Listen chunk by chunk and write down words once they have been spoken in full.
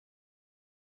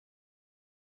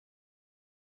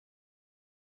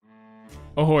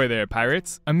Ahoy there,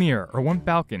 pirates! Amir, or One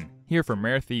Falcon, here from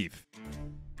Rare Thief.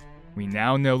 We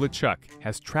now know LeChuck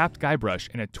has trapped Guybrush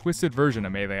in a twisted version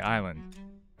of Melee Island.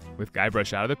 With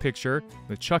Guybrush out of the picture,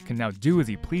 LeChuck can now do as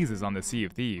he pleases on the Sea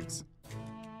of Thieves.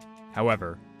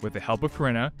 However, with the help of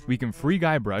Corinna, we can free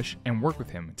Guybrush and work with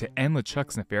him to end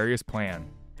LeChuck's nefarious plan.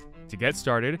 To get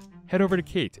started, head over to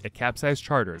Kate at Capsize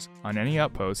Charters on any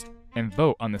outpost and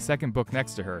vote on the second book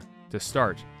next to her to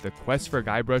start The Quest for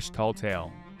Guybrush Tall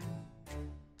Tale.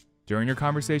 During your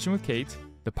conversation with Kate,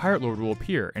 the Pirate Lord will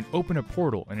appear and open a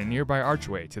portal in a nearby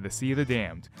archway to the Sea of the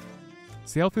Damned.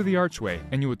 Sail through the archway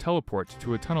and you will teleport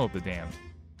to a tunnel of the Damned.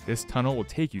 This tunnel will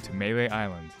take you to Melee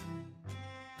Island.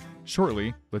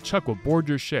 Shortly, LeChuck will board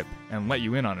your ship and let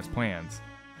you in on his plans.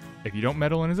 If you don't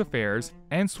meddle in his affairs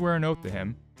and swear an oath to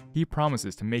him, he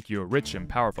promises to make you a rich and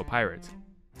powerful pirate.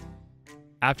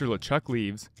 After LeChuck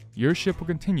leaves, your ship will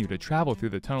continue to travel through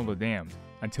the Tunnel of the Damned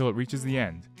until it reaches the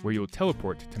end, where you will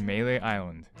teleport to Melee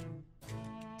Island.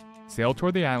 Sail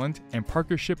toward the island and park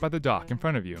your ship by the dock in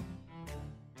front of you.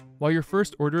 While your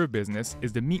first order of business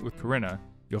is to meet with Corinna,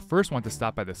 you'll first want to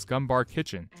stop by the Scum Bar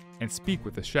kitchen and speak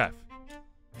with the chef.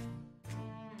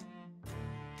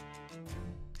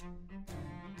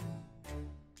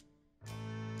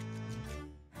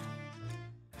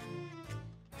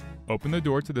 Open the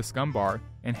door to the Scum Bar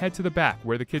and head to the back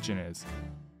where the kitchen is.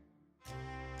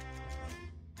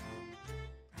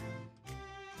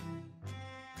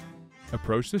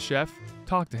 Approach the chef,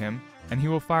 talk to him, and he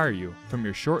will fire you from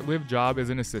your short-lived job as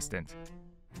an assistant.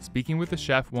 Speaking with the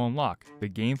chef will unlock the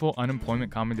Gainful Unemployment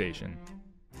Commendation.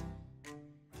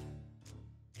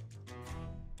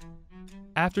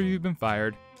 After you've been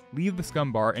fired, leave the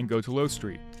Scum Bar and go to Low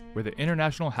Street, where the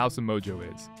International House of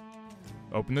Mojo is.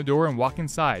 Open the door and walk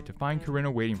inside to find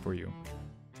Corinna waiting for you.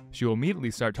 She will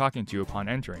immediately start talking to you upon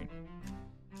entering.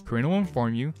 Corinna will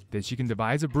inform you that she can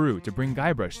devise a brew to bring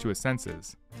Guybrush to his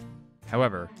senses.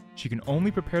 However, she can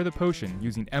only prepare the potion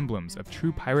using emblems of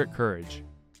true pirate courage.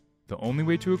 The only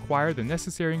way to acquire the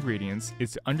necessary ingredients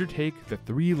is to undertake the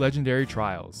 3 legendary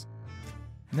trials.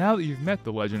 Now that you've met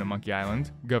the legend of Monkey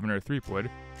Island, Governor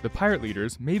Threepwood, the pirate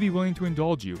leaders may be willing to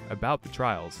indulge you about the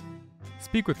trials.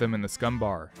 Speak with them in the Scum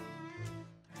Bar.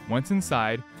 Once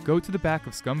inside, go to the back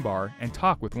of Scum Bar and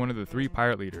talk with one of the 3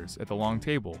 pirate leaders at the long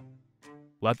table.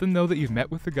 Let them know that you've met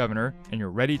with the governor and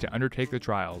you're ready to undertake the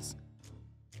trials.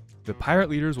 The pirate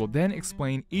leaders will then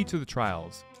explain each of the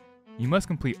trials. You must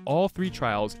complete all 3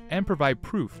 trials and provide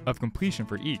proof of completion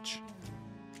for each.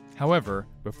 However,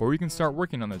 before you can start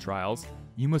working on the trials,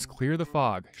 you must clear the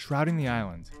fog shrouding the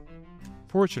island.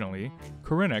 Fortunately,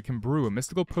 Corinna can brew a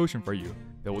mystical potion for you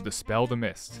that will dispel the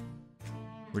mist.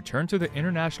 Return to the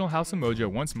International House of Mojo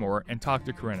once more and talk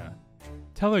to Corinna.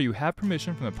 Tell her you have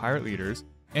permission from the pirate leaders,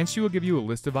 and she will give you a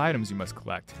list of items you must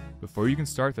collect before you can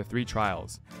start the 3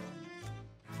 trials.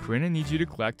 Corinna needs you to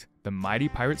collect the Mighty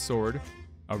Pirate Sword,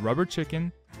 a rubber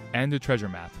chicken, and a treasure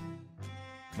map.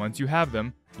 Once you have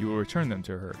them, you will return them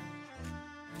to her.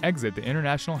 Exit the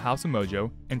International House of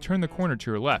Mojo and turn the corner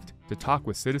to your left to talk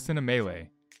with Citizen of Melee.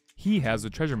 He has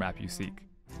the treasure map you seek.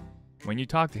 When you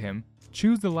talk to him,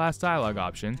 choose the last dialogue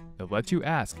option that lets you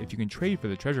ask if you can trade for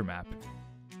the treasure map.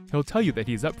 He'll tell you that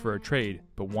he's up for a trade,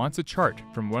 but wants a chart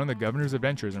from one of the governor's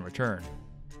adventures in return.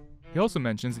 He also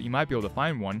mentions that you might be able to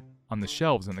find one on the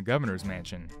shelves in the governor's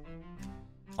mansion.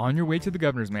 On your way to the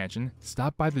governor's mansion,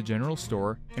 stop by the general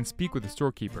store and speak with the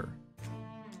storekeeper.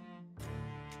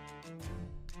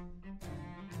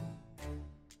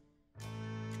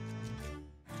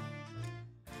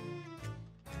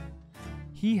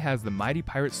 He has the Mighty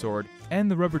Pirate Sword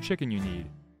and the rubber chicken you need.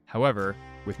 However,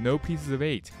 with no pieces of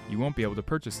 8, you won't be able to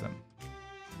purchase them.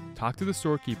 Talk to the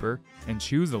storekeeper and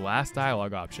choose the last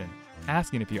dialogue option,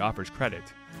 asking if he offers credit.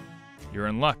 You're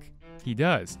in luck. He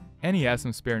does, and he has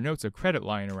some spare notes of credit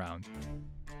lying around.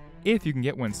 If you can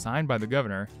get one signed by the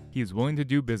governor, he is willing to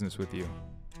do business with you.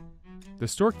 The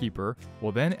storekeeper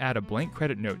will then add a blank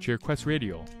credit note to your quest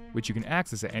radial, which you can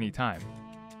access at any time.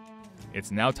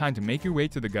 It's now time to make your way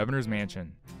to the governor's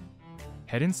mansion.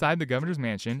 Head inside the governor's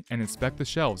mansion and inspect the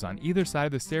shelves on either side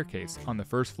of the staircase on the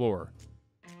first floor.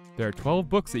 There are 12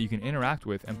 books that you can interact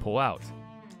with and pull out.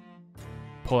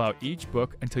 Pull out each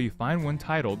book until you find one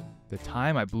titled The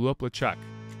Time I Blew Up LeChuck.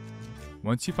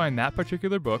 Once you find that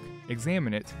particular book,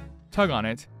 examine it, tug on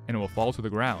it, and it will fall to the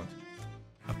ground.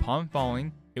 Upon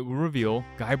falling, it will reveal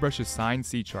Guybrush's signed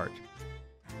sea chart.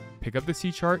 Pick up the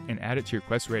sea chart and add it to your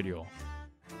quest radial.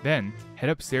 Then,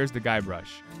 head upstairs to Guybrush.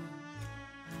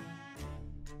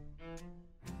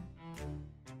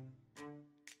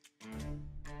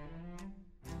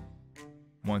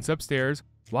 Once upstairs,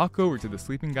 walk over to the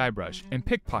sleeping Guybrush and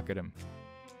pickpocket him.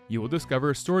 You will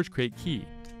discover a storage crate key.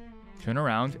 Turn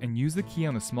around and use the key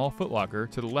on the small footlocker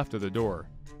to the left of the door.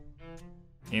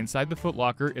 Inside the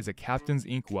footlocker is a captain's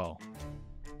inkwell.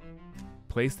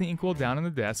 Place the inkwell down on the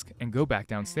desk and go back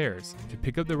downstairs to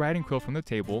pick up the writing quill from the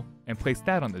table and place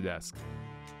that on the desk.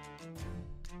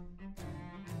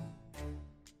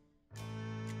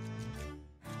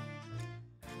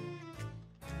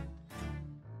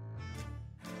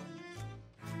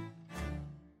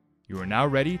 You are now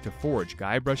ready to forge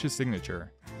Guybrush's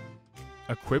signature.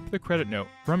 Equip the credit note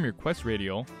from your quest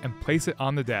radial and place it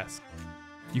on the desk.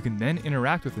 You can then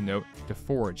interact with the note to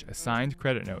forge a signed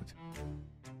credit note.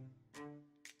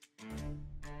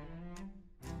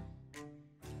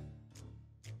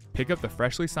 Pick up the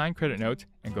freshly signed credit note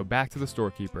and go back to the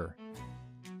storekeeper.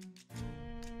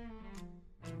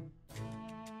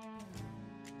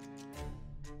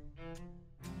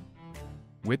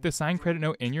 With the signed credit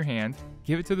note in your hand,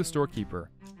 give it to the storekeeper.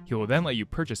 He will then let you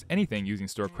purchase anything using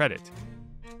store credit.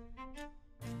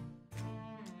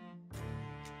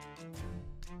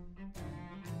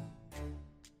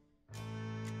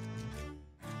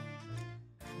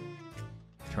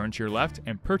 Turn to your left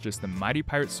and purchase the Mighty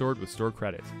Pirate Sword with store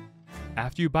credit.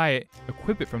 After you buy it,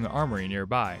 equip it from the armory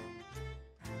nearby.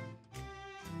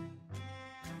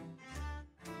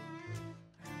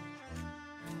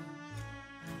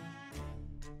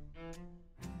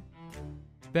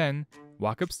 Then,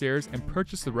 walk upstairs and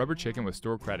purchase the rubber chicken with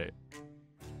store credit.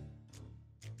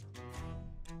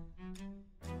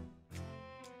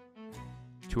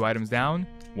 Two items down,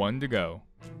 one to go.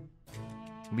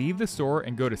 Leave the store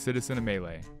and go to Citizen of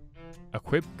Melee.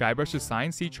 Equip Guybrush's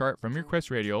signed sea chart from your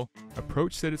quest radial,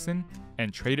 approach Citizen,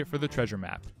 and trade it for the treasure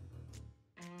map.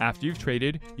 After you've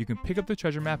traded, you can pick up the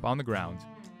treasure map on the ground.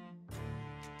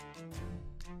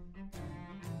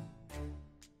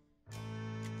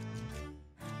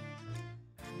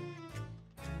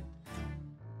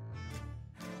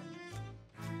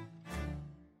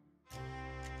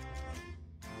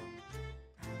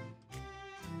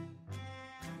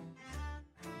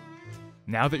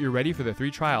 Now that you're ready for the 3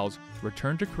 trials,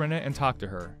 return to Corinna and talk to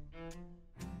her.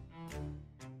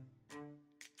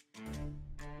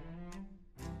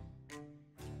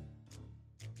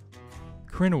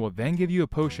 Corinna will then give you a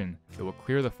potion that will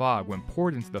clear the fog when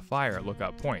poured into the fire at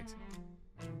Lookout Point.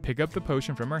 Pick up the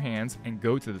potion from her hands and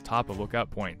go to the top of Lookout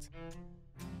Point.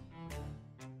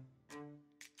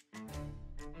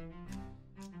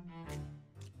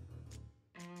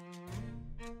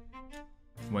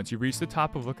 Once you reach the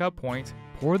top of Lookout Point,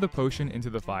 pour the potion into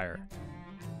the fire.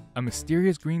 A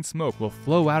mysterious green smoke will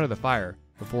flow out of the fire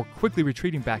before quickly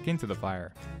retreating back into the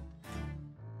fire.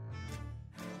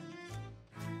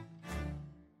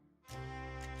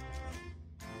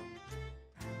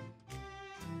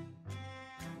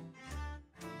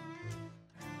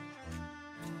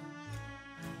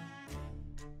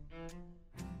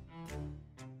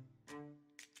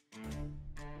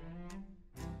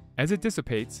 As it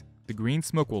dissipates, the green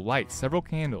smoke will light several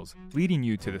candles, leading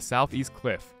you to the southeast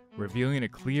cliff, revealing a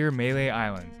clear Melee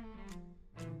island.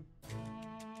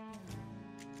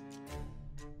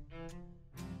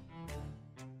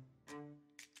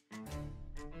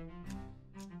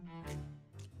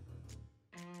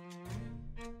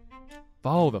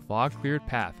 Follow the fog-cleared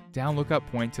path down Lookout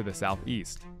Point to the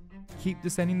southeast. Keep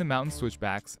descending the mountain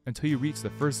switchbacks until you reach the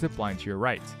first zipline to your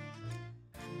right.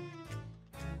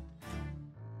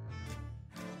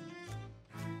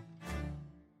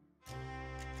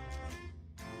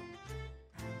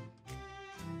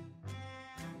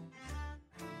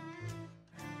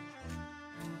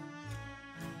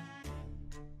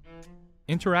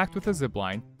 Interact with the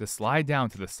zipline to slide down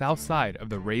to the south side of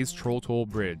the raised Troll Toll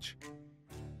Bridge.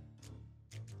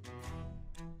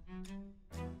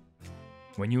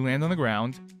 When you land on the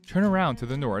ground, turn around to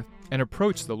the north and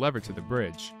approach the lever to the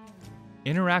bridge.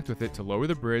 Interact with it to lower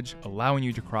the bridge, allowing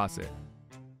you to cross it.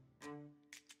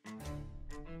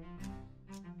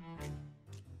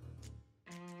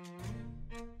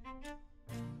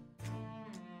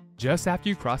 Just after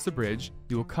you cross the bridge,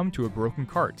 you will come to a broken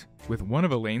cart with one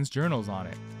of Elaine's journals on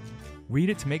it. Read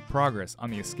it to make progress on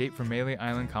the Escape from Melee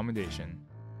Island Commendation.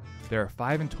 There are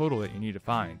 5 in total that you need to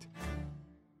find.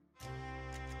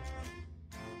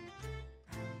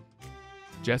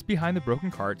 Just behind the broken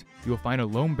cart, you will find a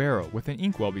lone barrel with an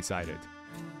inkwell beside it.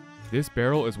 This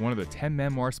barrel is one of the 10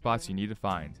 memoir spots you need to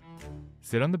find.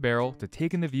 Sit on the barrel to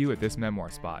take in the view at this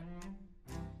memoir spot.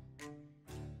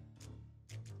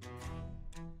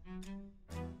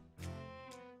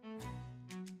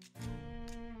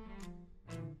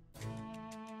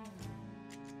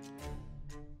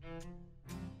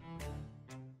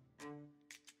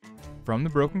 From the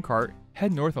broken cart,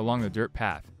 head north along the dirt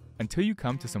path, until you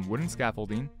come to some wooden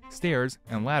scaffolding, stairs,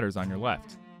 and ladders on your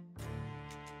left.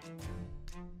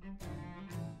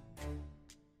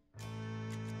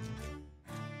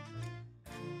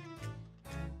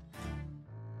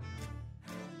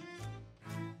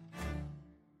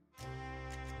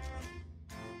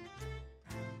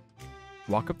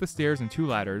 Walk up the stairs and 2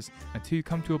 ladders until you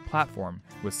come to a platform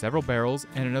with several barrels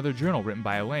and another journal written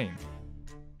by Elaine.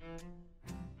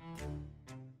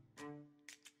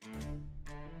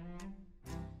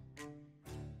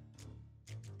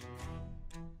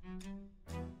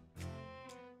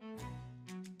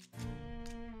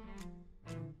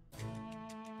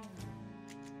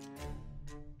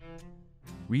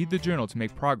 Read the journal to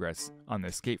make progress on the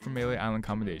Escape from Melee Island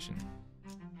Commendation.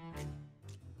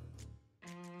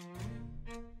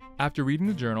 After reading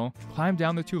the journal, climb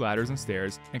down the 2 ladders and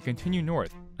stairs and continue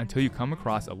north until you come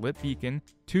across a lit beacon,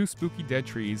 2 spooky dead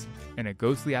trees, and a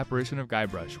ghostly apparition of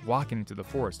Guybrush walking into the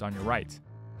forest on your right.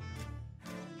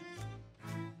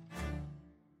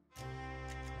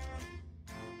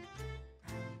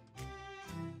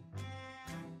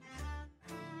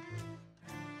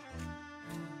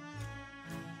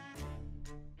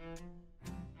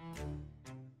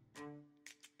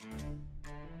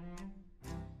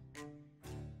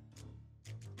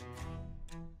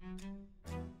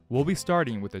 We'll be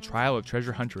starting with the trial of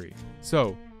Treasure-Huntery,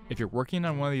 so if you're working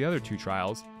on one of the other 2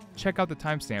 trials, check out the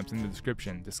timestamps in the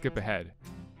description to skip ahead.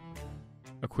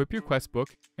 Equip your quest book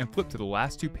and flip to the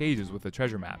last 2 pages with the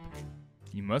treasure map.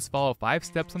 You must follow 5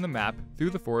 steps on the map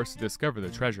through the forest to discover the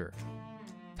treasure.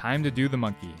 Time to do the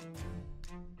monkey.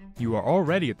 You are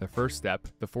already at the first step,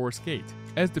 the forest gate,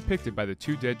 as depicted by the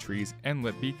 2 dead trees and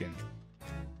lit beacon.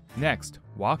 Next,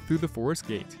 walk through the forest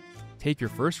gate. Take your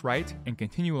first right and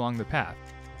continue along the path.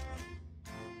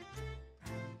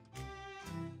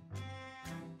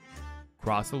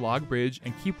 Cross the log bridge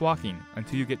and keep walking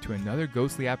until you get to another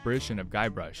ghostly apparition of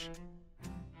Guybrush.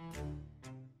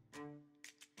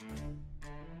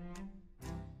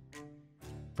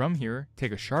 From here,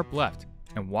 take a sharp left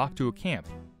and walk to a camp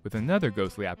with another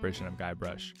ghostly apparition of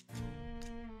Guybrush.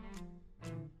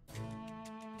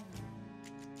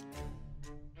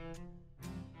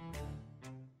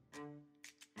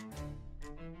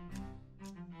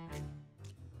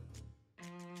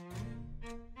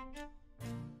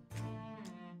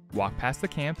 Walk past the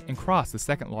camp and cross the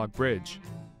second log bridge.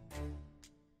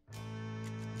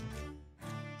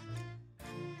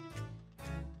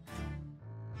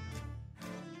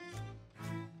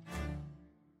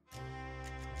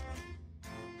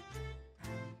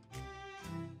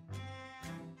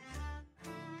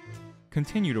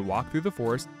 Continue to walk through the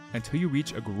forest until you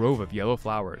reach a grove of yellow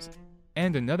flowers,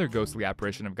 and another ghostly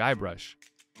apparition of Guybrush.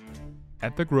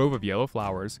 At the grove of yellow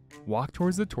flowers, walk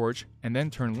towards the torch and then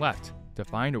turn left to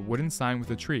find a wooden sign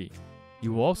with a tree.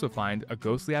 You will also find a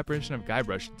ghostly apparition of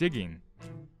Guybrush digging.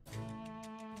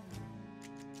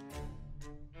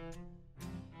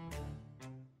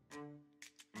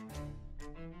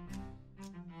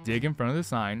 Dig in front of the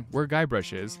sign where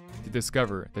Guybrush is to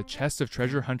discover the chest of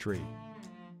Treasure-Huntery.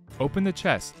 Open the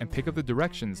chest and pick up the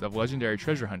directions of legendary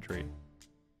Treasure-Huntery.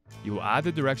 You will add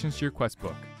the directions to your quest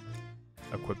book.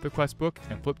 Equip the quest book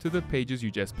and flip to the pages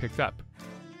you just picked up.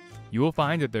 You will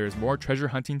find that there is more treasure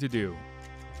hunting to do.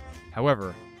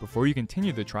 However, before you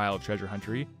continue the trial of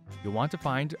Treasure-Huntery, you'll want to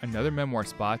find another memoir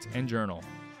spot and journal.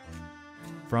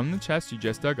 From the chest you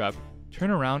just dug up, turn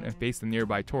around and face the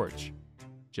nearby torch.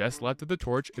 Just left of the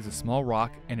torch is a small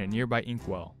rock and a nearby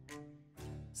inkwell.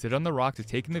 Sit on the rock to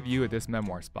take in the view of this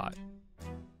memoir spot.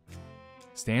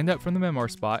 Stand up from the memoir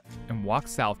spot and walk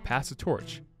south past the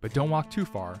torch, but don't walk too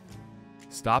far.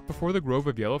 Stop before the grove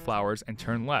of yellow flowers and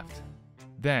turn left.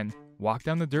 Then, walk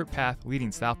down the dirt path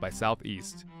leading south by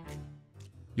southeast.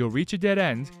 You'll reach a dead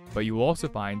end, but you will also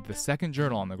find the second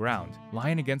journal on the ground,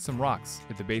 lying against some rocks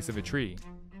at the base of a tree.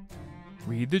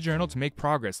 Read the journal to make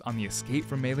progress on the Escape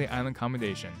from Melee Island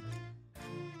Commendation.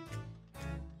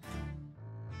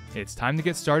 It's time to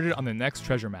get started on the next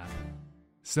treasure map.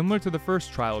 Similar to the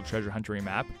first trial of Treasure-Huntery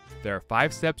map, there are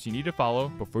 5 steps you need to follow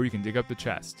before you can dig up the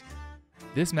chest.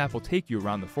 This map will take you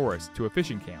around the forest to a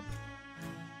fishing camp.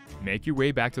 Make your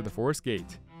way back to the forest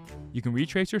gate. You can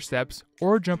retrace your steps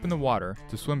or jump in the water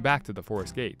to swim back to the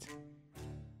forest gate.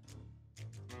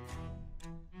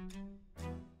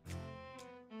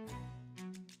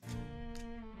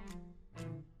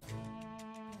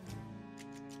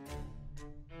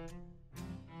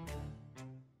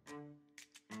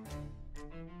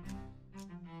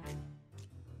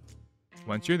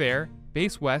 Once you're there,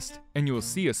 face west and you will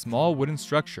see a small wooden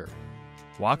structure.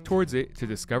 Walk towards it to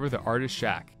discover the artist's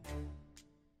shack.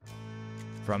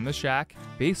 From the shack,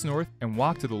 face north and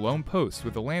walk to the lone post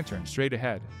with the lantern straight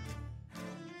ahead.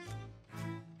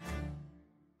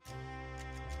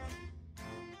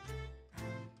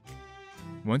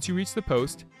 Once you reach the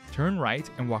post, turn right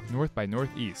and walk north by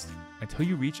northeast until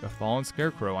you reach a fallen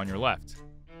scarecrow on your left.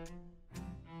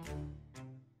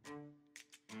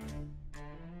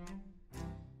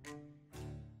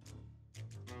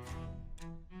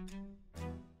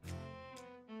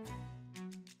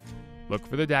 Look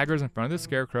for the daggers in front of the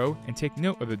scarecrow and take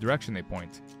note of the direction they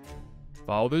point.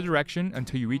 Follow the direction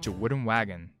until you reach a wooden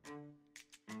wagon.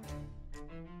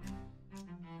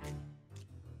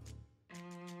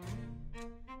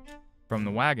 From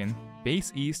the wagon,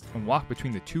 face east and walk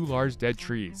between the two large dead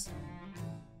trees.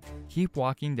 Keep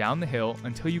walking down the hill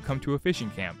until you come to a fishing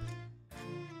camp.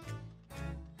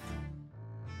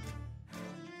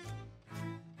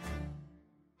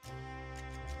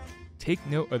 Take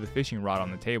note of the fishing rod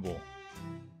on the table.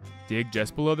 Dig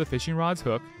just below the fishing rod's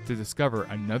hook to discover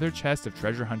another chest of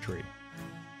Treasure-Huntery.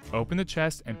 Open the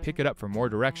chest and pick it up for more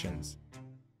directions.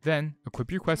 Then,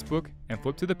 equip your quest book and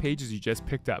flip to the pages you just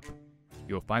picked up.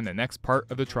 You'll find the next part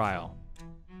of the trial.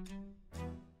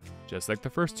 Just like the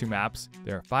first two maps,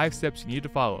 there are 5 steps you need to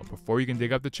follow before you can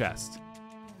dig up the chest.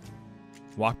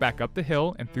 Walk back up the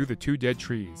hill and through the 2 dead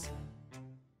trees.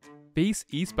 Face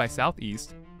east by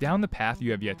southeast, down the path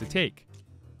you have yet to take.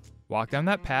 Walk down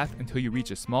that path until you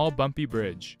reach a small bumpy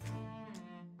bridge.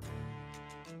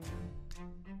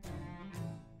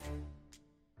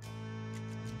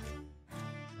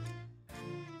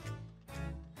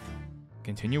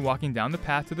 Continue walking down the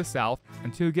path to the south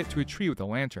until you get to a tree with a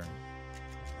lantern.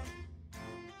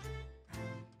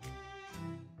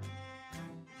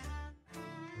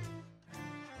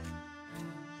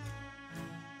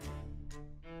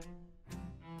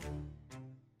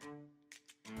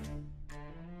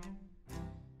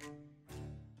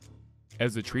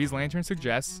 As the tree's lantern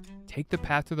suggests, take the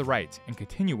path to the right and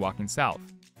continue walking south.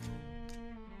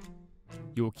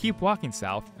 You will keep walking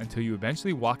south until you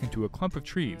eventually walk into a clump of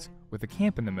trees with a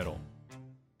camp in the middle.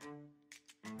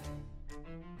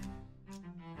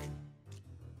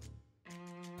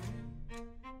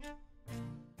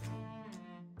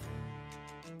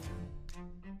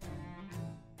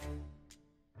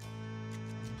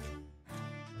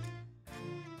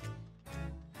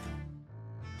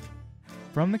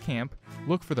 From the camp,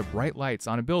 look for the bright lights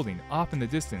on a building off in the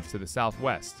distance to the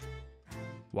southwest.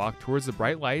 Walk towards the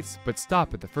bright lights, but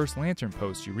stop at the first lantern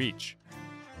post you reach.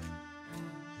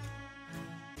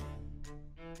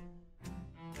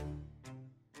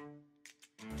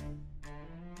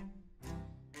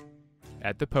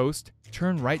 At the post,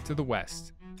 turn right to the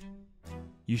west.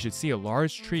 You should see a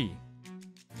large tree.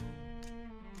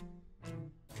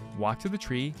 Walk to the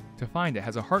tree to find it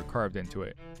has a heart carved into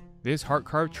it. This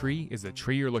heart-carved tree is the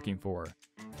tree you're looking for.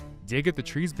 Dig at the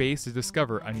tree's base to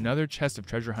discover another chest of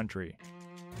Treasure-Huntery.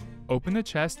 Open the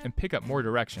chest and pick up more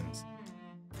directions.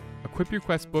 Equip your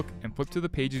quest book and flip to the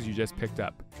pages you just picked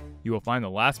up. You will find the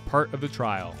last part of the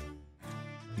trial.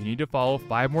 You need to follow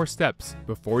 5 more steps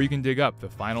before you can dig up the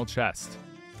final chest.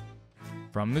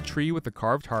 From the tree with the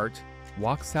carved heart,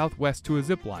 walk southwest to a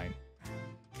zip line.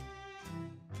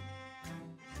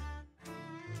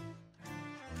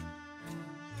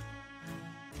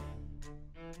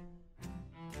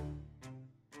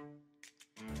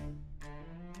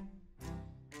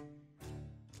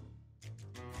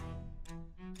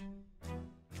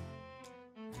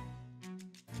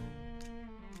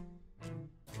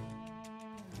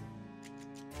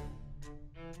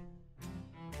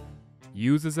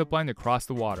 Use the zipline to cross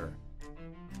the water.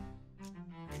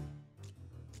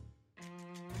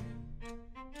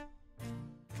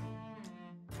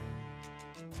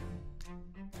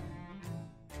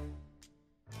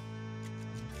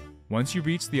 Once you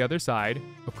reach the other side,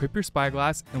 equip your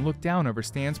spyglass and look down over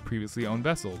Stan's previously owned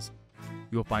vessels.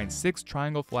 You will find 6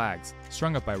 triangle flags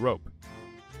strung up by rope.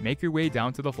 Make your way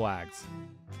down to the flags.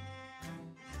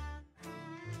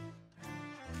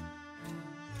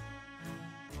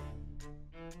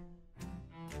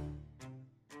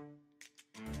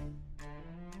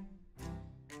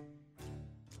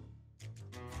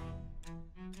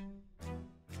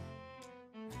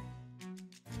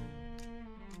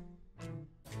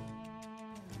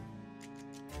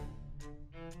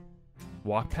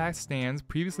 Walk past Stan's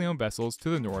previously owned vessels to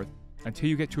the north until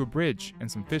you get to a bridge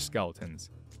and some fish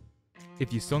skeletons.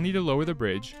 If you still need to lower the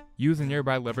bridge, use a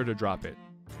nearby lever to drop it.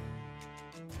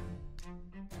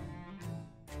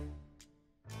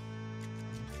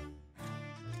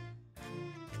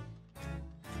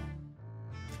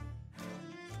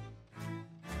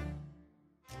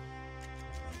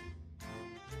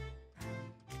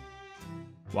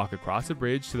 Walk across the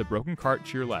bridge to the broken cart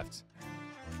to your left.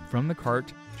 From the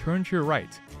cart, turn to your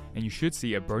right, and you should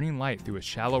see a burning light through a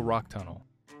shallow rock tunnel.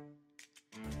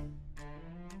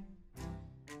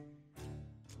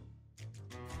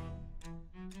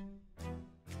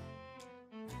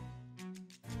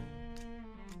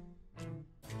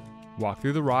 Walk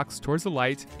through the rocks towards the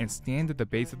light and stand at the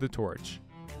base of the torch.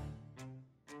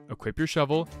 Equip your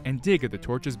shovel and dig at the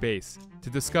torch's base to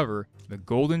discover the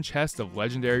golden chest of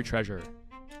legendary treasure.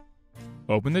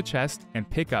 Open the chest and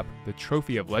pick up the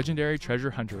trophy of legendary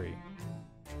Treasure-Huntery.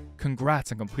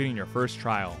 Congrats on completing your first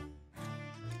trial.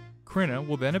 Corinna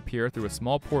will then appear through a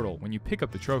small portal when you pick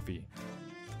up the trophy.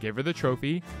 Give her the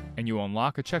trophy and you will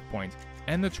unlock a checkpoint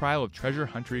and the trial of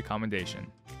Treasure-Huntery Commendation.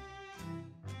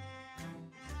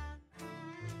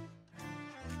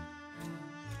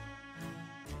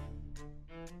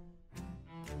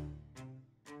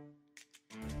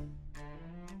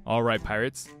 Alright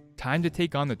pirates, time to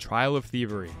take on the trial of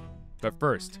thievery. But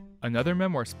first, another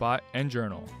memoir spot and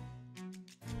journal.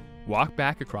 Walk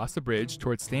back across the bridge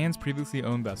towards Stan's previously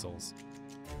owned vessels.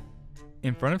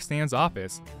 In front of Stan's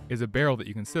office is a barrel that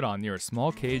you can sit on near a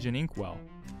small cage and inkwell.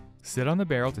 Sit on the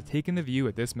barrel to take in the view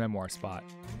at this memoir spot.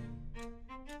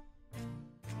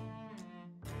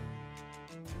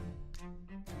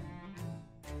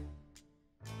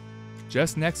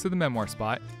 Just next to the memoir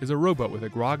spot is a rowboat with a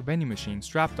grog vending machine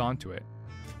strapped onto it.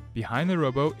 Behind the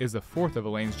rowboat is the fourth of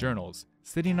Elaine's journals,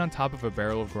 sitting on top of a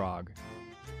barrel of grog.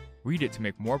 Read it to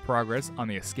make more progress on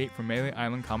the escape from Melee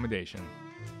Island Commendation.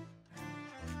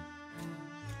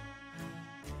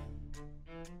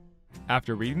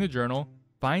 After reading the journal,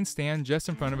 find Stan just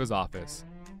in front of his office.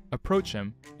 Approach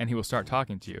him, and he will start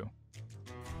talking to you.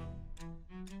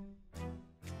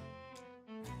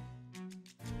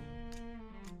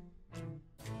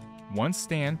 Once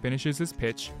Stan finishes his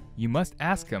pitch, you must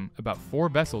ask him about 4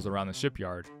 vessels around the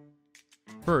shipyard.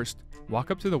 First,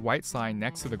 walk up to the white sign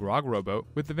next to the grog rowboat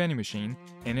with the vending machine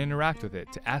and interact with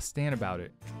it to ask Stan about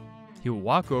it. He will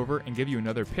walk over and give you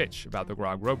another pitch about the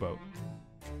grog rowboat.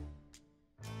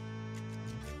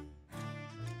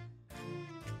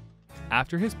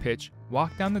 After his pitch,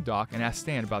 walk down the dock and ask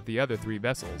Stan about the other 3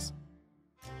 vessels.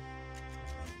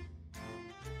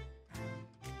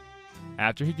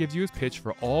 After he gives you his pitch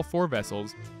for all 4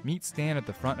 vessels, meet Stan at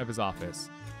the front of his office.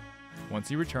 Once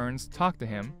he returns, talk to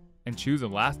him, and choose the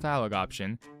last dialogue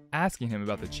option, asking him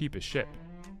about the cheapest ship.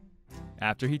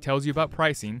 After he tells you about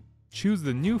pricing, choose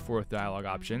the new 4th dialogue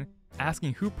option,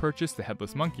 asking who purchased the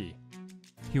headless monkey.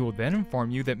 He will then inform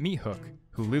you that Meathook,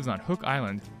 who lives on Hook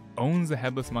Island, owns the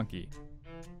headless monkey.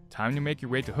 Time to make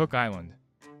your way to Hook Island.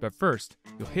 But first,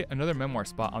 you'll hit another memoir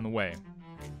spot on the way.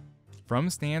 From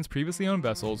Stan's previously owned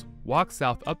vessels, walk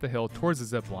south up the hill towards the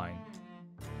zip line.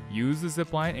 Use the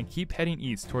zip line and keep heading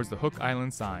east towards the Hook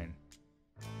Island sign.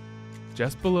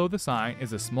 Just below the sign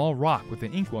is a small rock with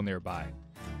an inkwell nearby.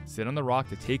 Sit on the rock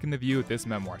to take in the view at this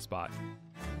memoir spot.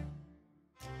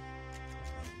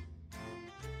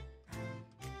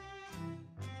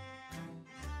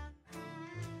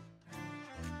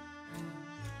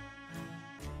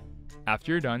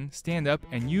 After you're done, stand up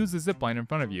and use the zipline in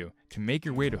front of you to make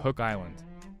your way to Hook Island.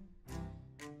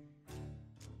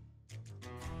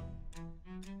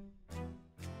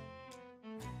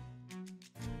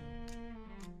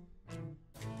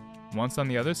 Once on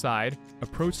the other side,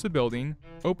 approach the building,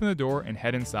 open the door, and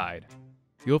head inside.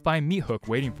 You'll find Meathook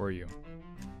waiting for you.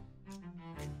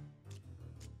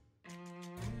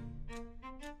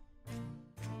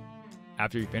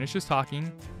 After he finishes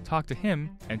talking, talk to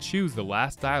him and choose the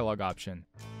last dialogue option,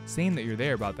 saying that you're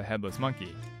there about the headless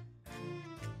monkey.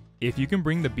 If you can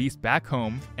bring the beast back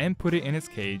home and put it in its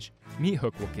cage,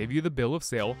 Meathook will give you the bill of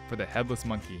sale for the headless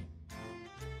monkey.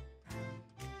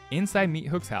 Inside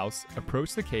Meathook's house,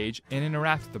 approach the cage and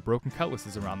interact with the broken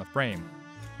cutlasses around the frame.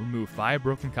 Remove 5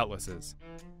 broken cutlasses.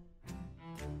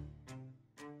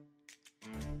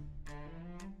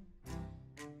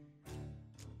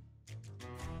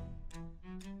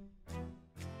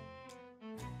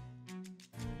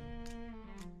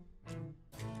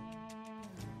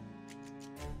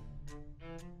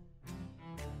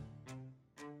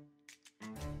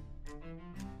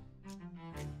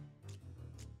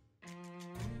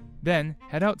 Then,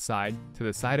 head outside to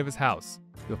the side of his house.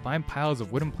 You'll find piles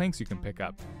of wooden planks you can pick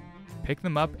up. Pick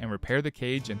them up and repair the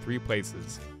cage in 3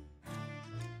 places.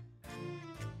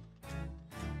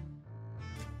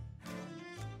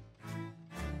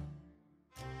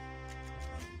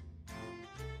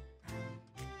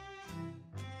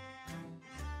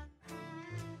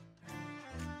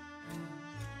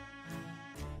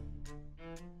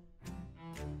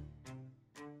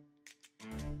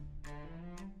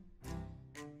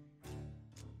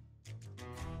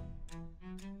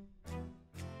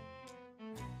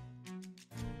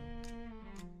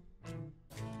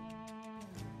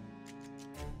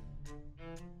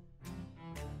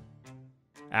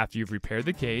 After you've repaired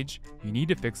the cage, you need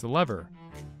to fix the lever.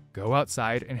 Go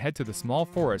outside and head to the small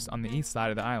forest on the east side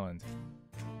of the island.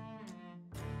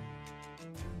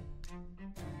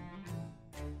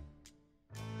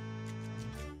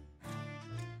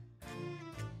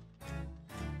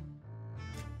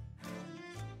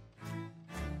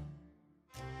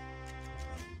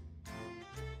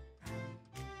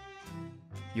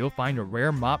 You'll find a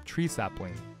rare mop tree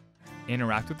sapling.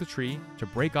 Interact with the tree to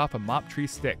break off a mop tree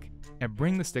stick, and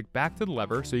bring the stick back to the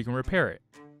lever so you can repair it.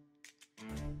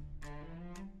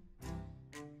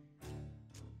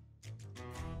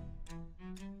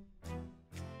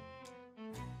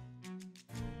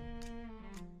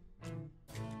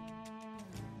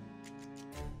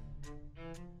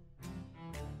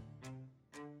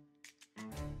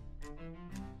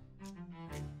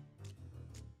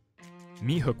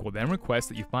 Meathook will then request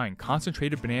that you find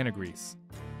concentrated banana grease.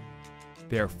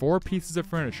 There are 4 pieces of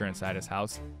furniture inside his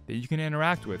house that you can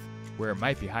interact with where it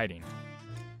might be hiding.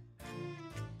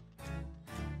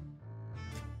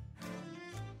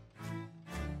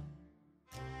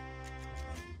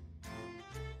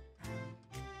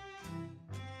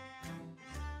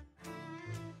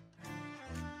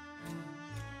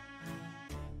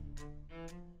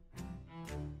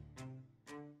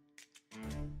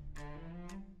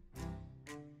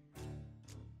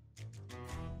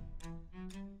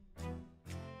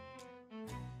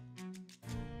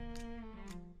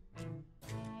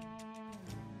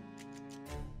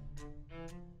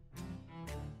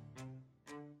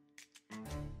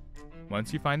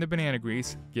 Once you find the banana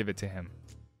grease, give it to him.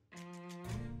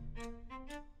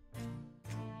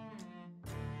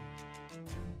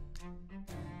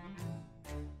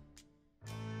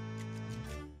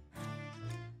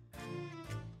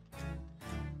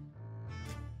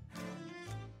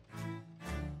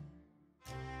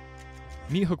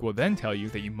 Meathook will then tell you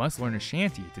that you must learn a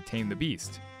shanty to tame the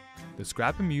beast. The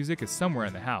scrap of music is somewhere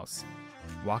in the house.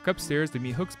 Walk upstairs to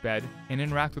Meathook's bed and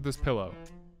interact with his pillow.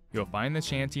 You'll find the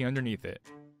shanty underneath it.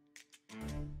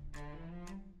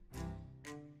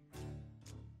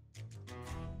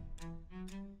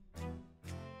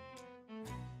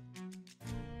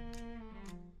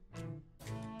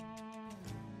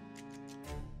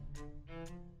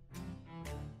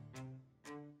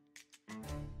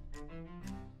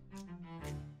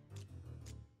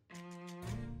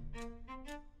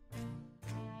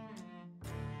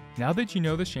 Now that you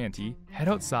know the shanty, head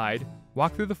outside,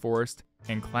 walk through the forest,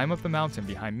 and climb up the mountain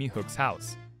behind Meathook's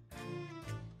house.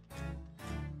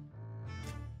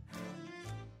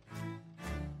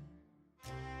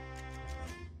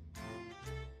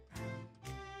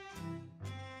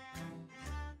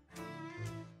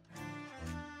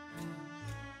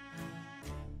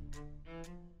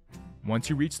 Once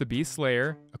you reach the beast's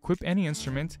lair, equip any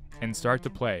instrument and start to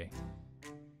play.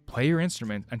 Play your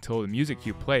instrument until the music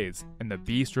cue plays and the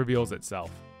beast reveals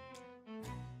itself.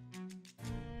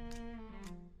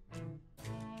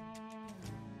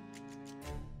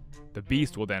 The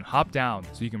beast will then hop down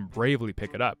so you can bravely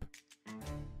pick it up.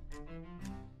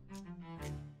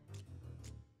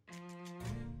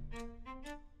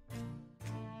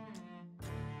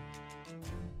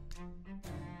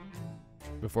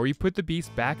 Before you put the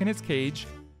beast back in its cage,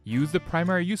 use the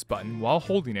primary use button while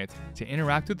holding it to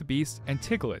interact with the beast and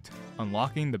tickle it,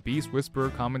 unlocking the Beast Whisperer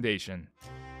Commendation.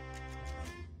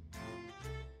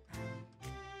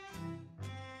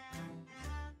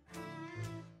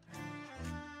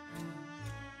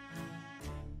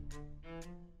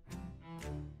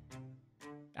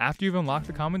 After you've unlocked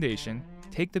the commendation,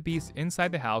 take the beast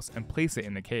inside the house and place it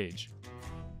in the cage.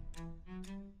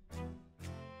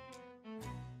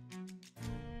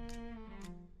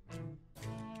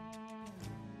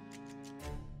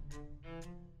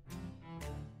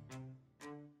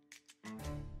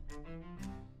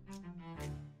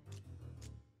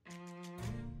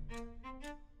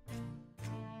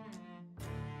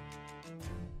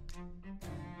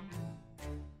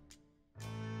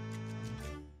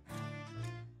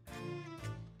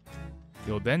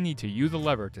 You'll then need to use the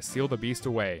lever to seal the beast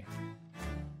away.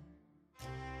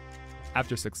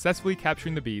 After successfully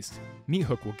capturing the beast,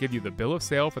 Meathook will give you the bill of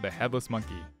sale for the headless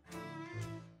monkey.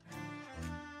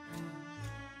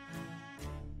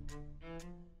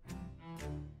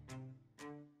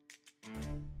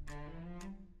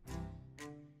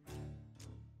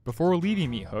 Before leaving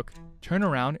Meathook, turn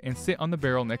around and sit on the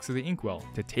barrel next to the inkwell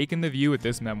to take in the view at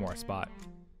this memoir spot.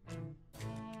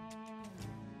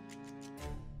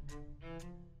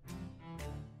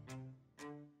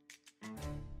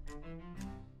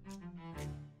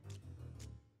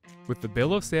 With the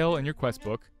bill of sale in your quest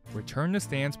book, return to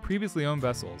Stan's previously owned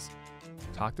vessels.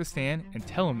 talk to Stan and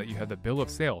tell him that you have the bill of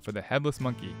sale for the headless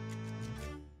monkey.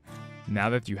 Now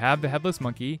that you have the headless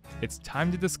monkey, it's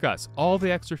time to discuss all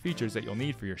the extra features that you'll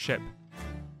need for your ship.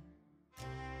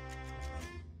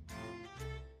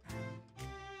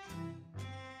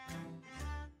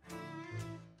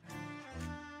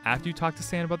 After you talk to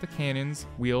Stan about the cannons,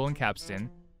 wheel, and capstan,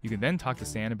 you can then talk to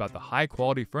Stan about the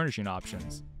high-quality furnishing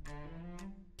options.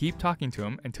 Keep talking to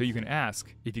him until you can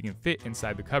ask if you can fit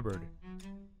inside the cupboard.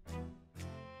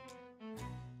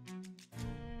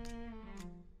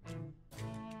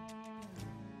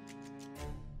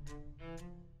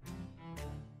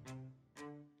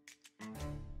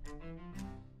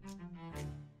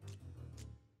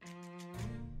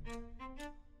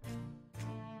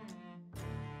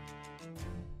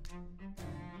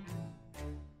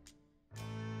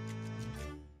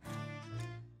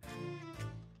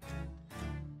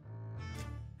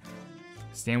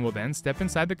 Stan will then step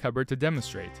inside the cupboard to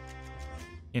demonstrate.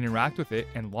 Interact with it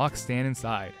and lock Stan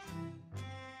inside.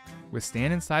 With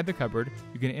Stan inside the cupboard,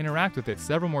 you can interact with it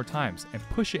several more times and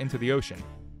push it into the ocean,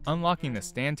 unlocking the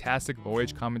Stantastic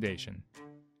Voyage Commendation.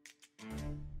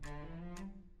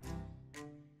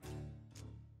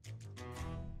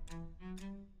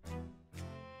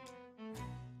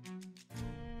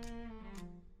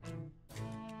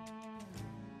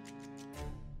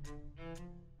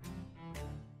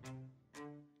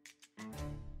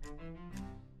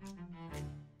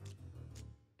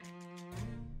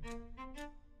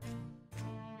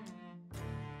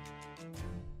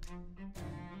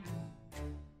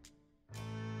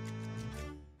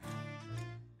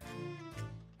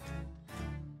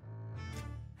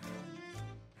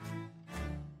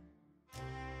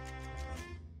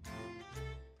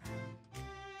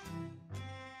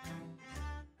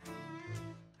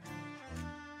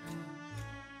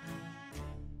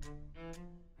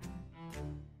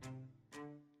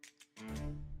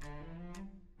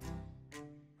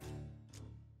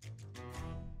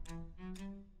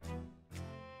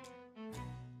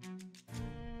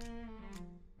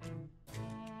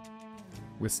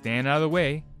 With Stan out of the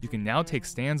way, you can now take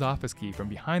Stan's office key from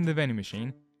behind the vending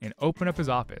machine and open up his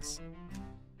office.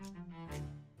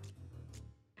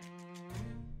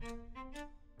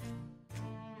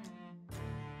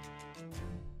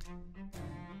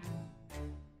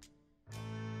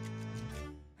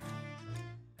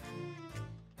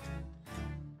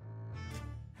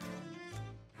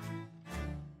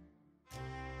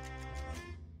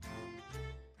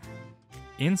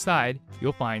 Inside,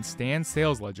 you'll find Stan's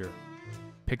sales ledger.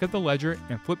 Pick up the ledger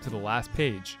and flip to the last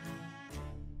page.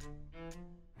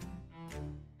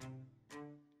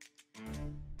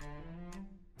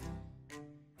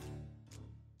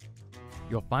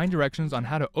 You'll find directions on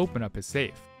how to open up his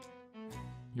safe.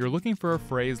 You're looking for a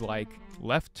phrase like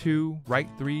left 2, right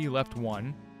 3, left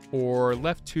 1, or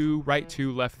left 2, right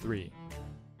 2, left 3.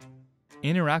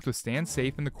 Interact with Stan's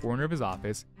safe in the corner of his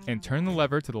office and turn the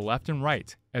lever to the left and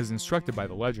right as instructed by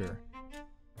the ledger.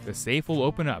 The safe will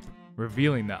open up,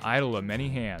 revealing the idol of many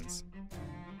hands.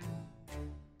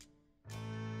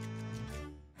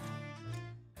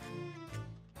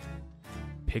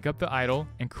 Pick up the idol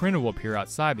and Corinna will appear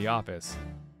outside the office.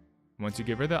 Once you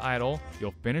give her the idol,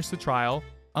 you'll finish the trial,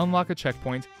 unlock a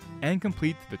checkpoint, and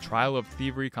complete the Trial of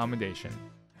Thievery Commendation.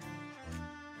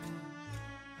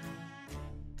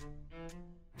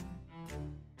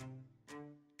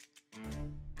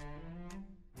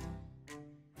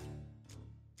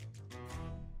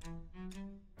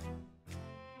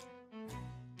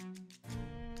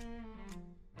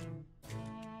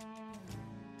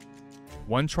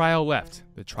 One trial left,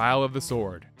 the Trial of the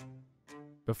Sword.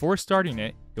 Before starting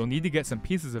it, you'll need to get some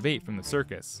pieces of 8 from the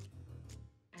circus.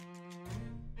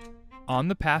 On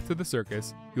the path to the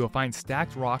circus, you will find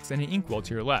stacked rocks and an inkwell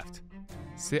to your left.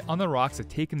 Sit on the rocks to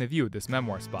take in the view of this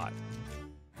memoir spot.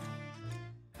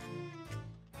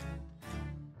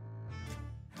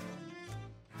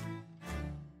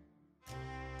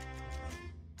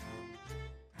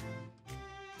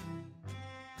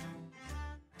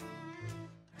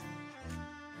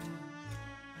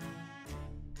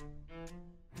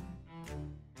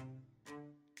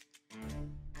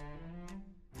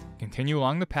 Continue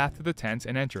along the path to the tent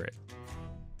and enter it.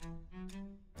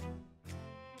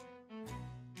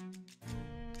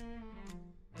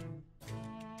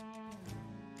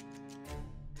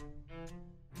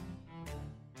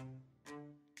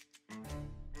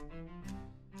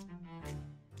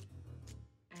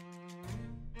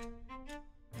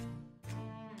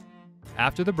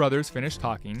 After the brothers finish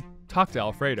talking, talk to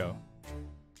Alfredo.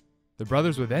 The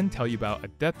brothers will then tell you about a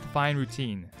death-defying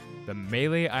routine, the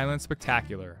Melee Island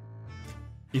Spectacular.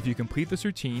 If you complete this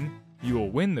routine, you will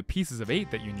win the pieces of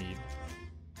 8 that you need.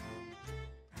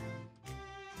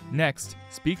 Next,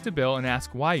 speak to Bill and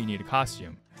ask why you need a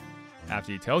costume.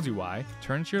 After he tells you why,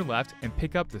 turn to your left and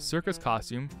pick up the circus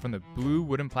costume from the blue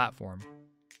wooden platform.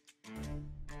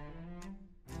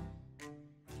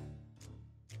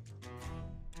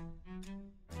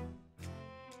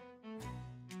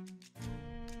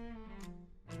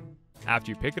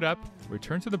 After you pick it up,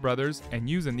 return to the brothers and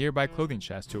use a nearby clothing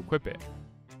chest to equip it.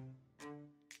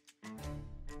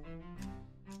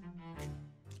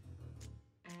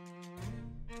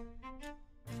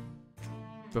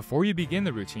 Before you begin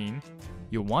the routine,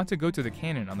 you'll want to go to the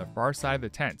cannon on the far side of the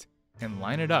tent and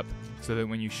line it up so that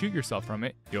when you shoot yourself from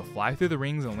it, you'll fly through the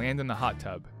rings and land in the hot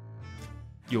tub.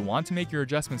 You'll want to make your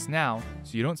adjustments now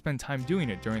so you don't spend time doing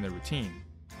it during the routine.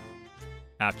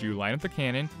 After you line up the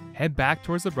cannon, head back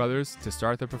towards the brothers to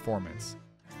start the performance.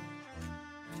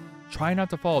 Try not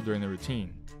to fall during the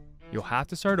routine. You'll have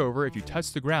to start over if you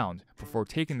touch the ground before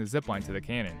taking the zipline to the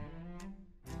cannon.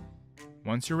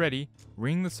 Once you're ready,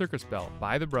 ring the circus bell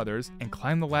by the brothers and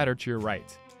climb the ladder to your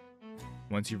right.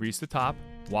 Once you reach the top,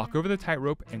 walk over the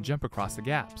tightrope and jump across the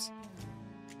gaps.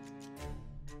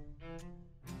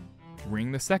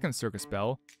 Ring the second circus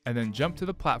bell and then jump to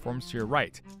the platforms to your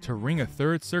right to ring a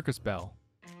third circus bell.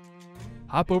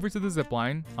 Hop over to the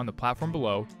zipline on the platform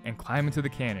below and climb into the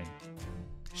cannon.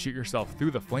 Shoot yourself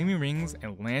through the flaming rings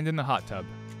and land in the hot tub.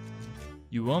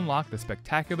 You will unlock the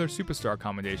spectacular superstar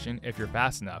commendation if you're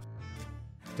fast enough.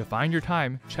 To find your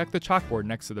time, check the chalkboard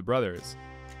next to the brothers.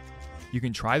 You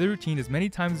can try the routine as many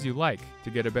times as you like to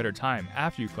get a better time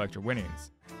after you collect your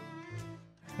winnings.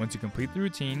 Once you complete the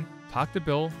routine, talk to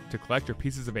Bill to collect your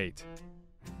pieces of 8.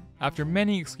 After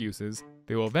many excuses,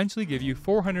 they will eventually give you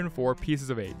 404 pieces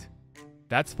of 8.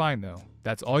 That's fine though,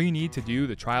 that's all you need to do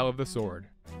the trial of the sword.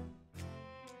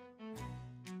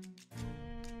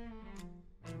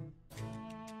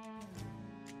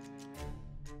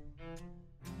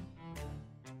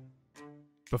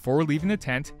 Before leaving the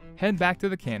tent, head back to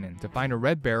the cannon to find a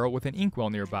red barrel with an inkwell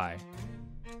nearby.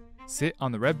 Sit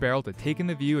on the red barrel to take in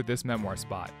the view of this memoir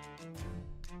spot.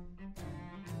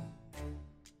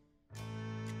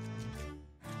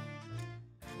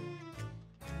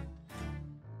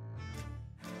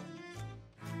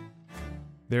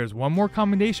 There's one more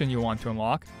commendation you'll want to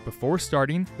unlock before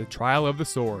starting the trial of the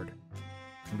sword.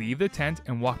 Leave the tent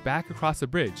and walk back across the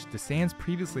bridge to Stan's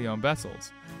previously owned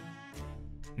vessels.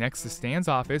 Next to Stan's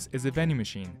office is a vending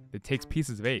machine that takes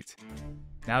pieces of 8.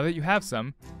 Now that you have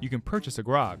some, you can purchase a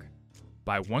grog.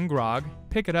 Buy 1 grog,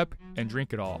 pick it up, and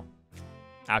drink it all.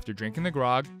 After drinking the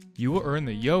grog, you will earn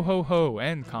the Yo-Ho-Ho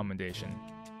End commendation.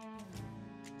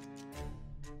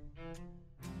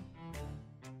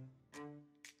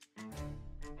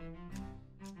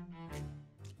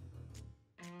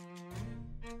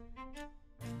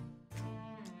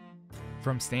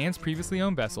 From Stan's previously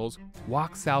owned vessels,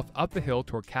 walk south up the hill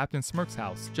toward Captain Smirk's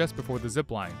house just before the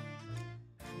zipline.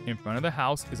 In front of the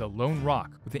house is a lone rock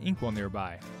with an inkwell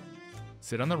nearby.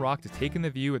 Sit on the rock to take in the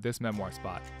view at this memoir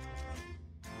spot.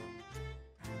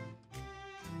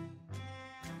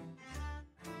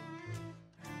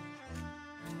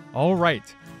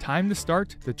 Alright, time to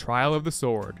start the trial of the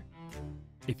sword.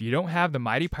 If you don't have the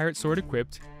mighty pirate sword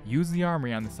equipped, use the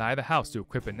armory on the side of the house to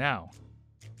equip it now.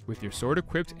 With your sword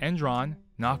equipped and drawn,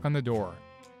 knock on the door.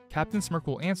 Captain Smirk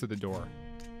will answer the door.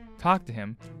 Talk to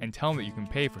him and tell him that you can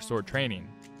pay for sword training.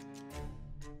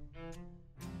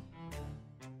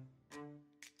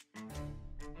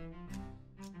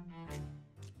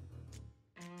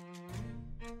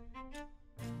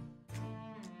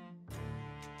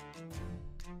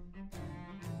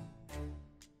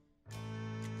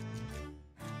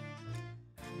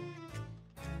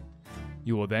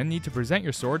 You will then need to present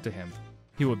your sword to him.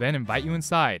 He will then invite you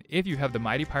inside if you have the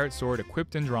mighty pirate sword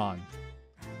equipped and drawn.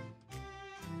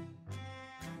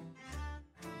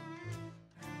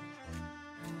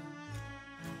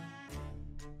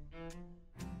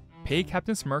 Pay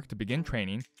Captain Smirk to begin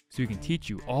training so he can teach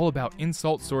you all about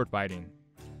insult sword fighting.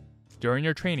 During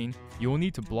your training, you will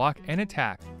need to block and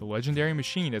attack the legendary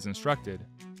machine as instructed.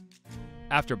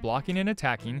 After blocking and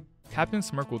attacking, Captain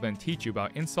Smirk will then teach you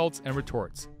about insults and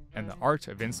retorts, and the art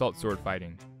of insult sword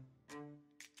fighting.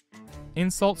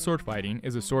 Insult sword fighting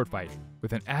is a sword fight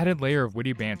with an added layer of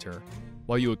witty banter.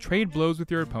 While you will trade blows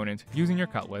with your opponent using your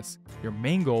cutlass, your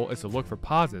main goal is to look for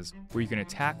pauses where you can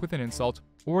attack with an insult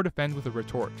or defend with a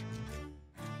retort.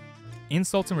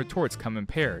 Insults and retorts come in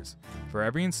pairs. For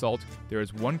every insult, there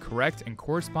is one correct and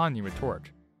corresponding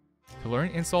retort. To learn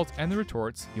insults and the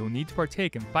retorts, you will need to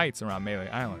partake in fights around Melee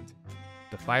Island.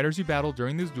 The fighters you battle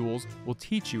during these duels will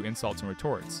teach you insults and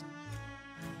retorts.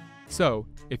 So,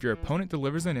 if your opponent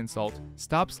delivers an insult,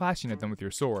 stop slashing at them with your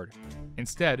sword.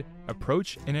 Instead,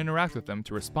 approach and interact with them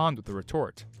to respond with a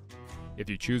retort. If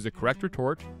you choose the correct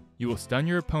retort, you will stun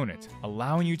your opponent,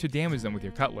 allowing you to damage them with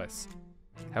your cutlass.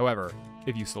 However,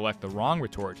 if you select the wrong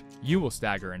retort, you will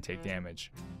stagger and take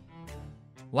damage.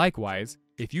 Likewise,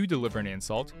 if you deliver an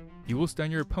insult, you will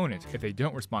stun your opponent if they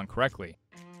don't respond correctly.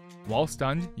 While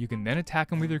stunned, you can then attack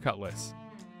them with your cutlass.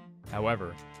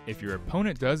 However, if your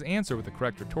opponent does answer with the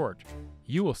correct retort,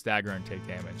 you will stagger and take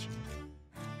damage.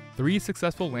 3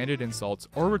 successful landed insults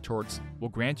or retorts will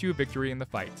grant you a victory in the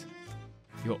fight.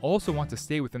 You'll also want to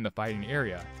stay within the fighting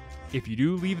area. If you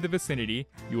do leave the vicinity,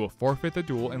 you will forfeit the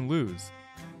duel and lose.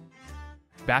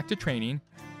 Back to training,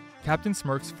 Captain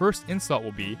Smirk's first insult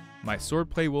will be, "My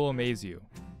swordplay will amaze you,"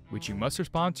 which you must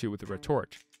respond to with a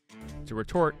retort. To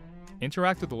retort,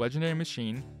 interact with the legendary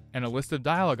machine, and a list of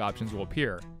dialogue options will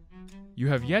appear. You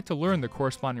have yet to learn the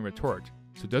corresponding retort,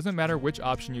 so it doesn't matter which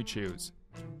option you choose.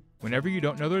 Whenever you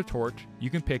don't know the retort, you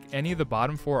can pick any of the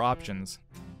bottom 4 options.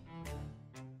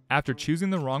 After choosing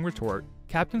the wrong retort,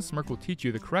 Captain Smirk will teach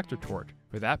you the correct retort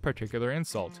for that particular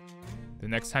insult. The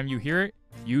next time you hear it,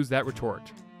 use that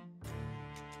retort.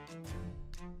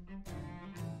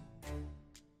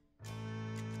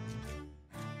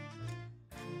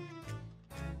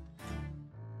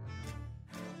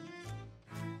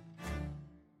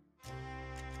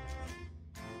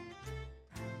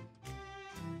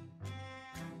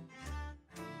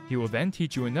 He will then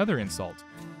teach you another insult.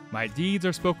 "My deeds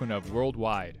are spoken of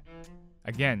worldwide."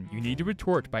 Again, you need to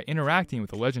retort by interacting with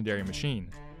the legendary machine.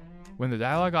 When the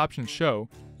dialogue options show,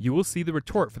 you will see the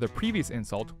retort for the previous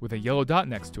insult with a yellow dot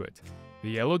next to it. The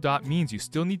yellow dot means you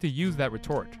still need to use that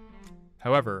retort.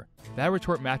 However, that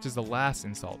retort matches the last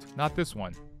insult, not this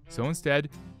one, so instead,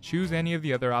 choose any of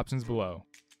the other options below.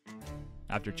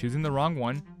 After choosing the wrong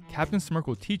one, Captain Smirk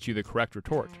will teach you the correct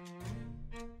retort.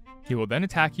 He will then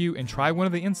attack you and try one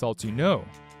of the insults you know.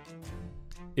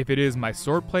 If it is "My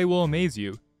swordplay will amaze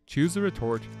you," choose the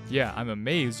retort, "Yeah, I'm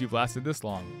amazed you've lasted this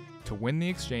long," to win the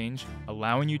exchange,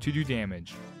 allowing you to do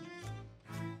damage.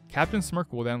 Captain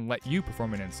Smirk will then let you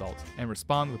perform an insult and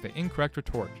respond with the incorrect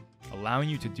retort, allowing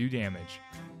you to do damage.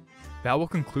 That will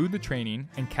conclude the training,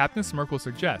 and Captain Smirk will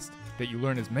suggest that you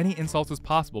learn as many insults as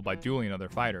possible by dueling other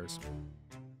fighters.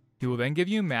 He will then give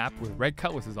you a map with red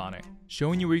cutlasses on it,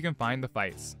 showing you where you can find the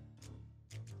fights.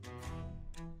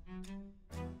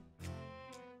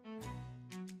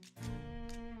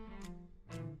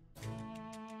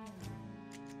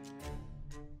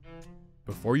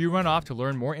 Before you run off to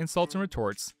learn more insults and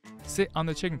retorts, sit on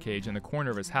the chicken cage in the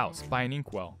corner of his house by an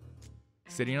inkwell.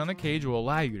 Sitting on the cage will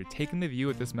allow you to take in the view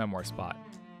at this memoir spot.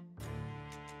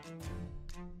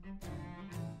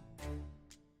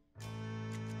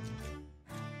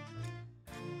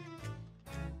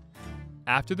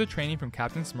 After the training from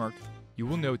Captain Smirk, you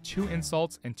will know 2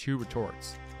 insults and 2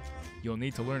 retorts. You'll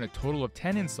need to learn a total of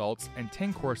 10 insults and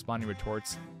 10 corresponding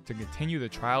retorts to continue the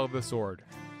trial of the sword.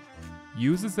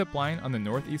 Use the zipline on the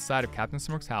northeast side of Captain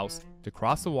Smirk's house to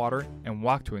cross the water and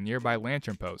walk to a nearby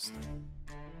lantern post.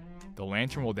 The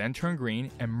lantern will then turn green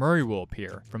and Murray will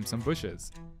appear from some bushes.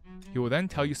 He will then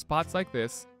tell you spots like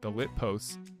this, the lit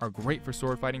posts, are great for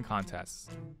sword fighting contests.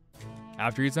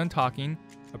 After he's done talking,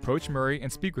 approach Murray and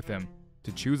speak with him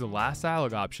to choose the last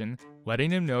dialogue option,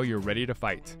 letting him know you're ready to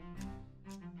fight.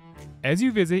 As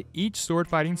you visit each sword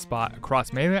fighting spot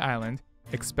across Melee Island,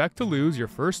 expect to lose your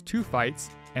first 2 fights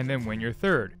and then win your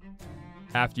 3rd.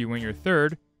 After you win your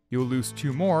 3rd, you will lose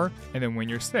 2 more and then win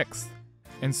your 6th,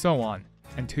 and so on,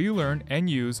 until you learn and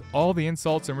use all the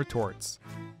insults and retorts.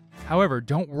 However,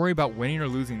 don't worry about winning or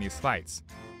losing these fights.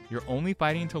 You're only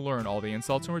fighting to learn all the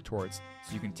insults and retorts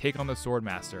so you can take on the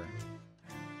Swordmaster.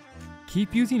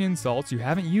 Keep using insults you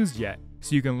haven't used yet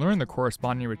so you can learn the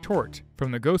corresponding retort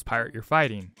from the ghost pirate you're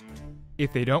fighting.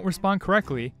 If they don't respond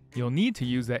correctly, you'll need to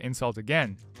use that insult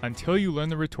again until you learn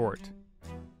the retort.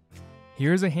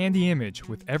 Here's a handy image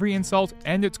with every insult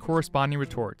and its corresponding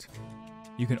retort.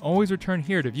 You can always return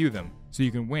here to view them, so you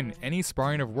can win any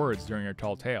sparring of words during your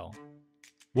tall tale.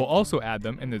 We'll also add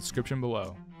them in the description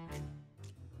below.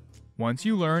 Once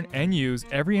you learn and use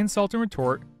every insult and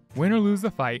retort, win or lose the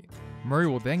fight, Murray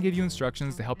will then give you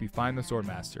instructions to help you find the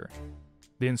Swordmaster.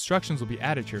 The instructions will be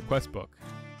added to your quest book.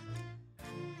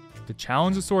 To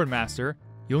challenge the Swordmaster,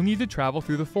 you'll need to travel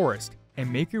through the forest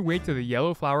and make your way to the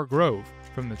Yellow Flower Grove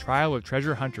from the trial of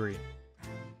Treasure-Huntery.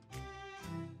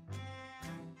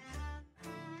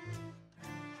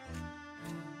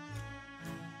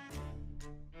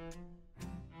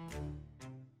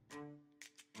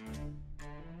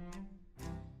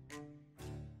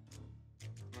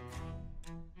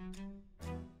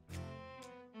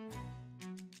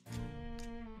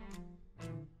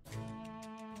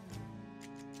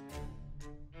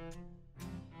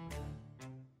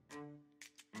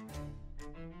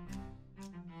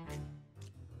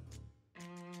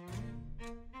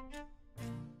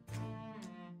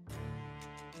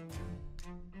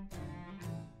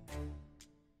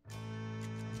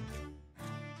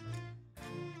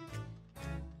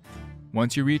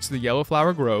 Once you reach the Yellow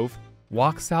Flower Grove,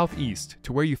 walk southeast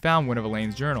to where you found one of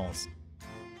Elaine's journals.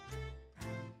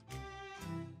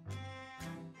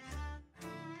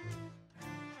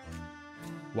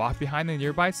 Walk behind the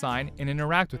nearby sign and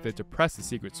interact with it to press the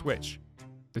secret switch.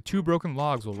 The 2 broken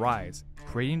logs will rise,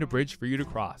 creating a bridge for you to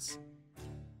cross.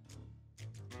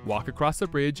 Walk across the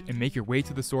bridge and make your way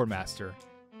to the Swordmaster.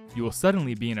 You will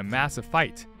suddenly be in a massive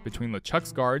fight between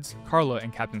LeChuck's guards, Carla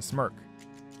and Captain Smirk.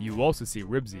 You will also see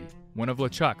Ribsy, one of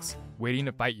LeChuck's, waiting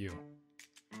to fight you.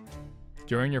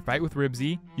 During your fight with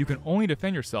Ribsy, you can only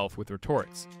defend yourself with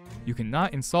retorts. You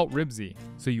cannot insult Ribsy,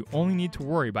 so you only need to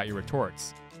worry about your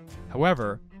retorts.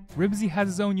 However, Ribsy has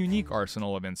his own unique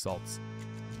arsenal of insults.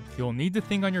 You'll need to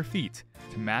think on your feet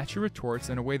to match your retorts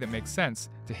in a way that makes sense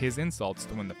to his insults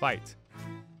to win the fight.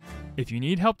 If you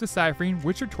need help deciphering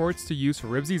which retorts to use for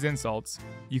Ribsy's insults,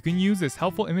 you can use this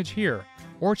helpful image here,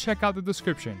 or check out the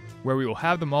description where we will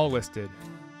have them all listed.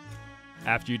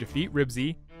 After you defeat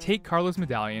Ribsy, take Carla's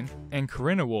medallion and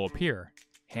Corinna will appear.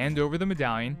 Hand over the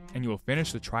medallion and you will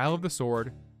finish the Trial of the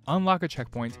Sword, unlock a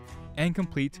checkpoint, and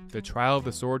complete the Trial of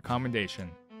the Sword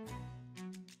Commendation.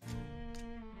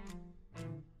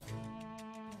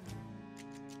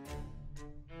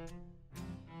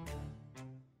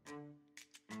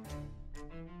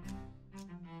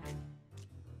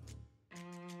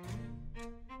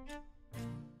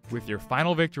 With your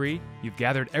final victory, you've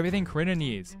gathered everything Corinna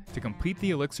needs to complete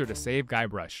the elixir to save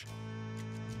Guybrush.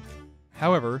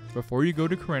 However, before you go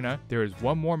to Corinna, there is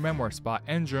one more memoir spot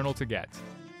and journal to get.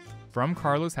 From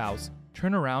Carla's house,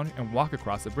 turn around and walk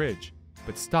across the bridge,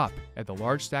 but stop at the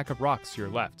large stack of rocks to your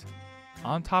left.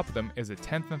 On top of them is a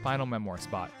 10th and final memoir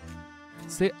spot.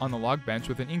 Sit on the log bench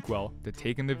with an inkwell to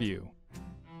take in the view.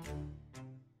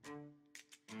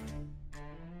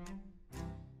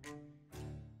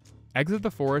 Exit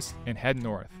the forest and head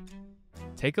north.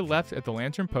 Take a left at the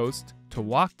lantern post to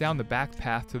walk down the back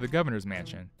path to the governor's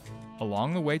mansion.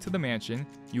 Along the way to the mansion,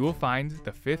 you will find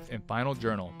the 5th and final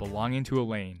journal belonging to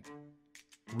Elaine.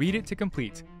 Read it to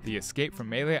complete the Escape from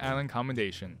Melee Island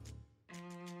Commendation.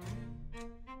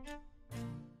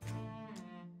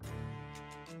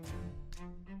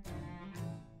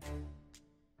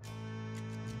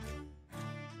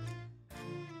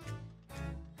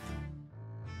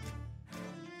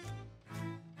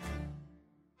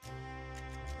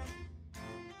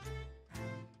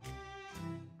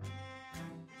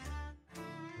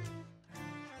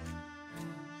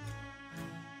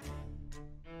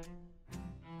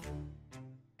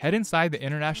 Head inside the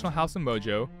International House of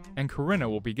Mojo, and Corinna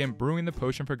will begin brewing the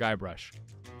potion for Guybrush.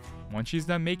 Once she's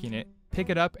done making it,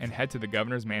 pick it up and head to the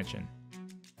governor's mansion.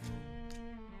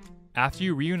 After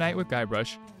you reunite with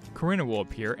Guybrush, Corinna will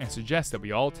appear and suggest that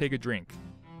we all take a drink.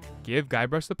 Give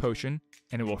Guybrush the potion,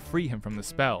 and it will free him from the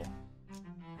spell.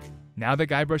 Now that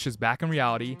Guybrush is back in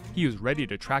reality, he is ready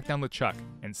to track down LeChuck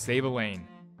and save Elaine.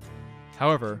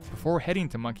 However, before heading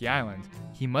to Monkey Island,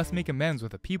 he must make amends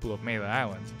with the people of Melee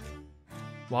Island.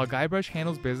 While Guybrush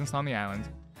handles business on the island,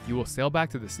 you will sail back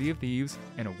to the Sea of Thieves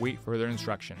and await further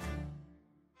instruction.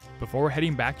 Before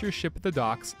heading back to your ship at the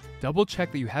docks, double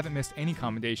check that you haven't missed any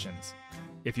commendations.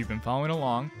 If you've been following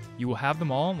along, you will have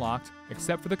them all unlocked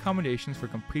except for the commendations for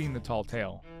completing the Tall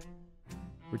Tale.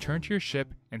 Return to your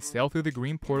ship and sail through the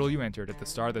green portal you entered at the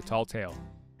start of the Tall Tale.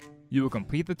 You will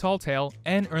complete the Tall Tale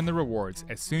and earn the rewards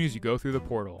as soon as you go through the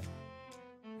portal.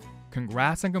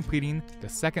 Congrats on completing the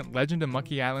 2nd Legend of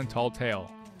Monkey Island Tall Tale.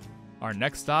 Our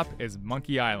next stop is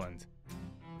Monkey Island.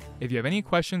 If you have any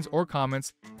questions or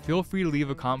comments, feel free to leave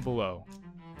a comment below.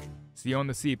 See you on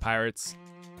the sea, pirates!